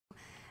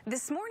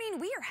This morning,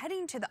 we are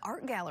heading to the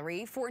art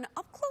gallery for an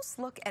up-close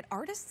look at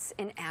artists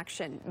in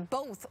action,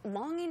 both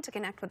longing to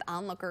connect with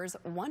onlookers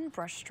one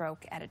brushstroke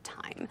at a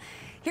time.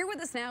 Here with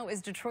us now is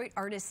Detroit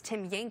artist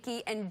Tim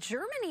Yanke and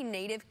Germany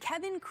native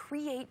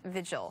Kre8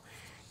 Vigil.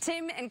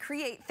 Tim and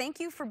Kre8, thank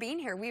you for being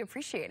here. We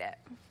appreciate it.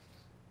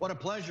 What a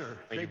pleasure.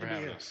 Thank you for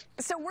having us.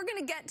 So we're going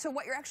to get to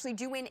what you're actually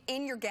doing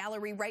in your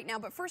gallery right now,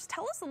 but first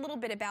tell us a little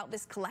bit about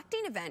this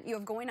collecting event you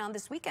have going on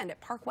this weekend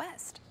at Park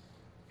West.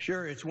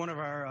 Sure, it's one of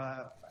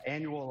our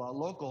annual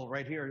local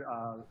right here,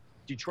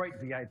 Detroit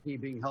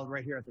VIP being held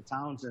right here at the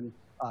Townsend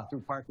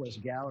through Park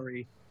West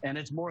Gallery. And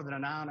it's more than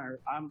an honor.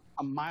 I'm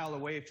a mile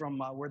away from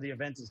where the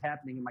event is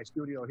happening in my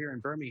studio here in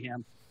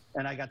Birmingham.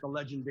 And I got the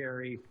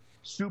legendary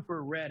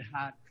super red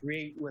hot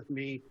Kre8 with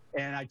me,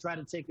 and I try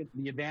to take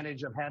the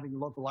advantage of having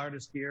local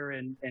artists here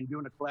and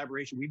doing a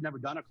collaboration. We've never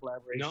done a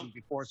collaboration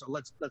before, so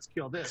let's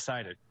kill this.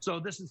 Excited. So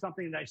this is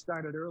something that I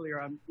started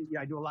earlier.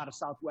 I do a lot of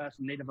Southwest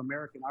and Native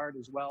American art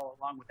as well,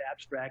 along with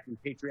abstract and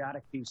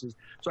patriotic pieces.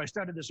 So I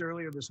started this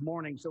earlier this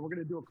morning. So we're going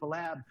to do a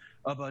collab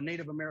of a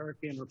Native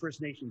American or First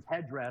Nations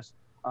headdress.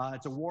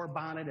 It's a war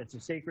bonnet. It's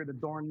a sacred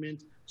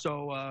adornment.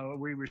 So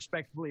we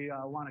respectfully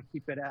want to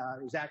keep it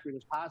as accurate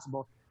as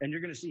possible. And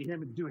you're going to see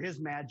him do his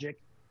magic.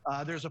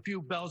 There's a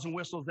few bells and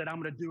whistles that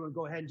I'm going to do and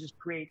go ahead and just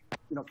create,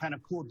 kind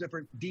of cool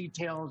different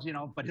details,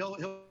 But he'll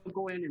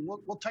go in and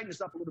we'll tighten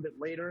this up a little bit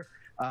later.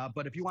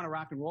 But if you want to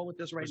rock and roll with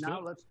this right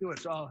now, let's do it.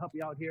 So I'll help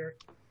you out here.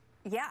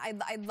 Yeah,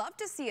 I'd love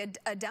to see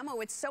a demo.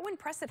 It's so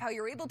impressive how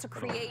you're able to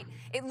create.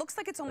 It looks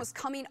like it's almost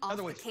coming off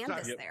the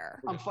canvas there.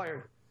 I'm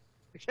fired.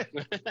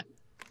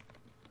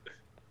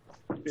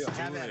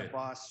 Have at it,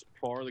 boss.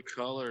 Pour the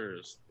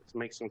colors. Let's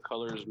make some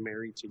colors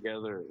marry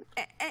together.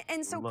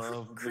 And so,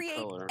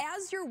 Kre8,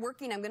 as you're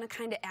working, I'm going to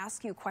kind of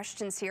ask you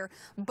questions here.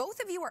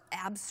 Both of you are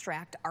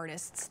abstract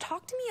artists.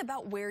 Talk to me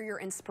about where your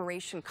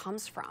inspiration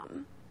comes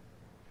from.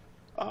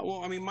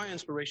 Well, I mean, my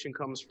inspiration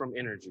comes from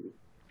energy.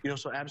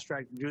 So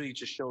abstract really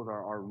just shows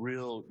our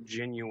real,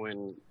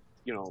 genuine,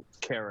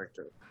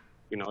 character.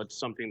 It's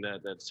something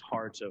that's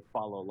hard to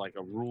follow like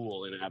a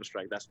rule in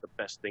abstract. That's the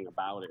best thing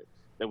about it,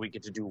 that we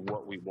get to do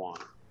what we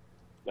want.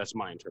 That's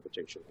my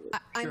interpretation of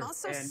it. I'm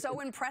also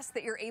so impressed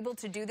that you're able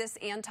to do this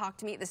and talk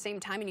to me at the same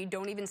time, and you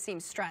don't even seem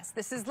stressed.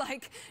 This is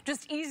like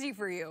just easy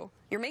for you.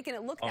 You're making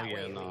it look that way.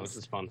 Oh yeah, no, this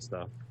is fun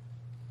stuff.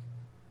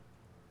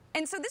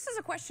 And so this is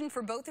a question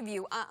for both of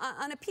you.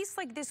 On a piece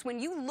like this, when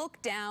you look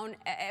down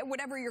at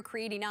whatever you're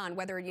creating on,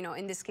 whether,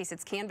 in this case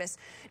it's canvas,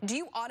 do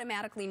you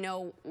automatically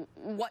know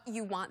what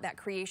you want that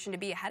creation to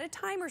be ahead of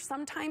time, or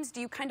sometimes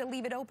do you kind of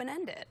leave it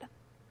open-ended?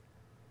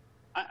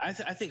 I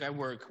think I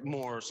work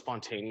more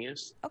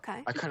spontaneous.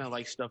 Okay. I kind of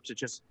like stuff to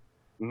just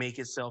make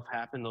itself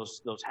happen,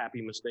 those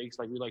happy mistakes,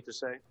 like we like to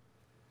say.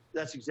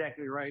 That's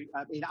exactly right.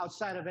 I mean,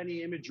 outside of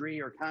any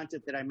imagery or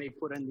content that I may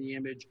put in the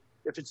image,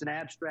 if it's an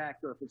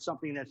abstract or if it's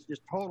something that's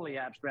just totally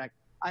abstract,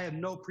 I have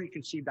no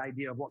preconceived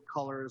idea of what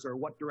colors or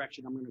what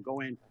direction I'm going to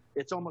go in.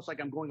 It's almost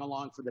like I'm going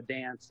along for the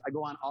dance. I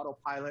go on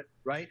autopilot,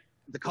 right?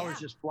 The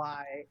colors just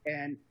fly.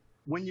 And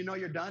when you know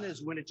you're done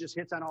is when it just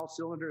hits on all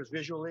cylinders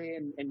visually,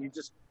 and you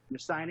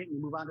sign it and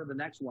you move on to the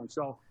next one.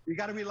 So you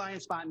got to rely on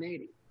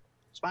spontaneity.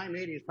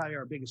 Spontaneity is probably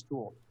our biggest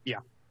tool. Yeah,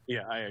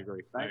 I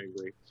agree. Right? I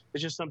agree.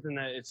 It's just something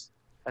that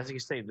as you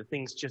say, the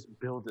things just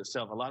build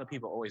itself. A lot of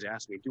people always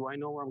ask me, do I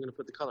know where I'm going to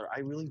put the color?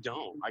 I really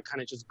don't. I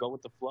kind of just go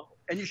with the flow.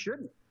 And you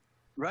shouldn't,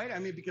 right? I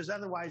mean, because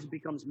otherwise it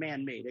becomes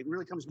man-made. It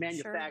really comes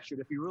manufactured.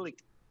 Sure. If you really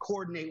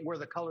coordinate where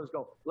the colors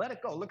go, let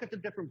it go. Look at the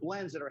different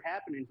blends that are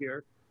happening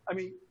here. I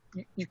mean,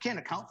 you can't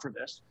account for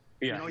this.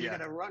 You got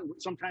to run.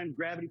 Sometimes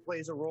gravity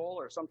plays a role,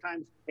 or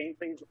sometimes paint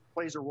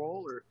plays a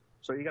role, or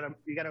so you got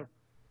to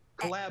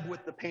collab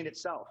with the paint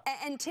itself.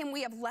 And Tim,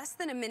 we have less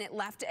than a minute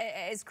left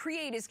as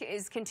Kre8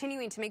 is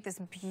continuing to make this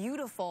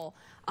beautiful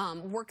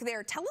work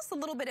there. Tell us a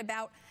little bit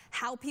about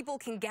how people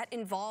can get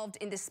involved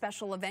in this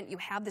special event you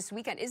have this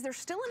weekend. Is there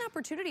still an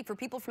opportunity for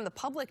people from the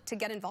public to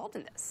get involved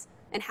in this?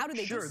 And how do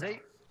they do so?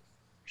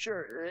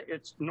 Sure.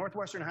 It's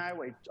Northwestern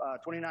Highway,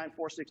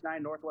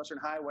 29469 Northwestern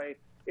Highway.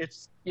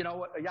 It's,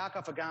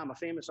 Yanke, a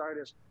famous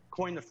artist,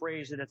 coined the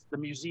phrase that it's the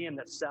museum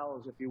that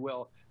sells, if you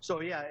will.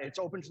 So, yeah, it's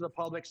open to the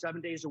public 7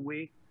 days a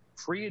week,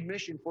 free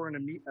admission for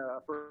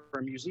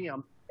a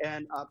museum.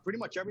 And pretty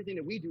much everything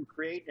that we do,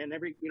 Kre8, and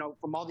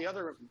from all the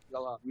other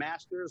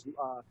masters,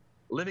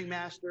 living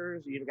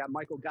masters, you've got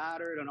Michael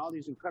Goddard and all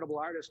these incredible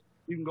artists.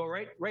 You can go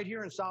right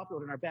here in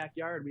Southfield in our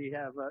backyard. We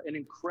have an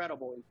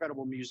incredible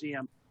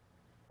museum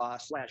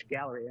 /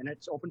 gallery, and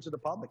it's open to the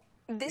public.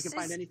 You can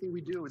find anything we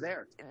do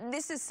there.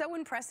 This is so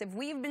impressive.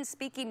 We've been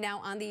speaking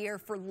now on the air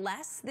for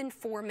less than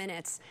 4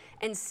 minutes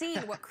and seeing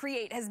what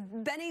Kre8 has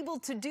been able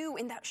to do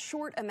in that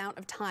short amount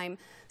of time.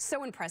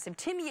 So impressive.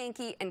 Tim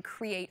Yanke and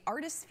Kre8,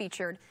 artists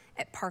featured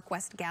at Park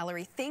West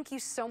Gallery. Thank you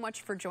so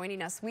much for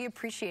joining us. We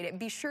appreciate it.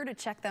 Be sure to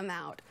check them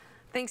out.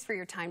 Thanks for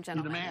your time,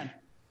 gentlemen. You're the man.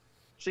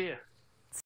 See ya.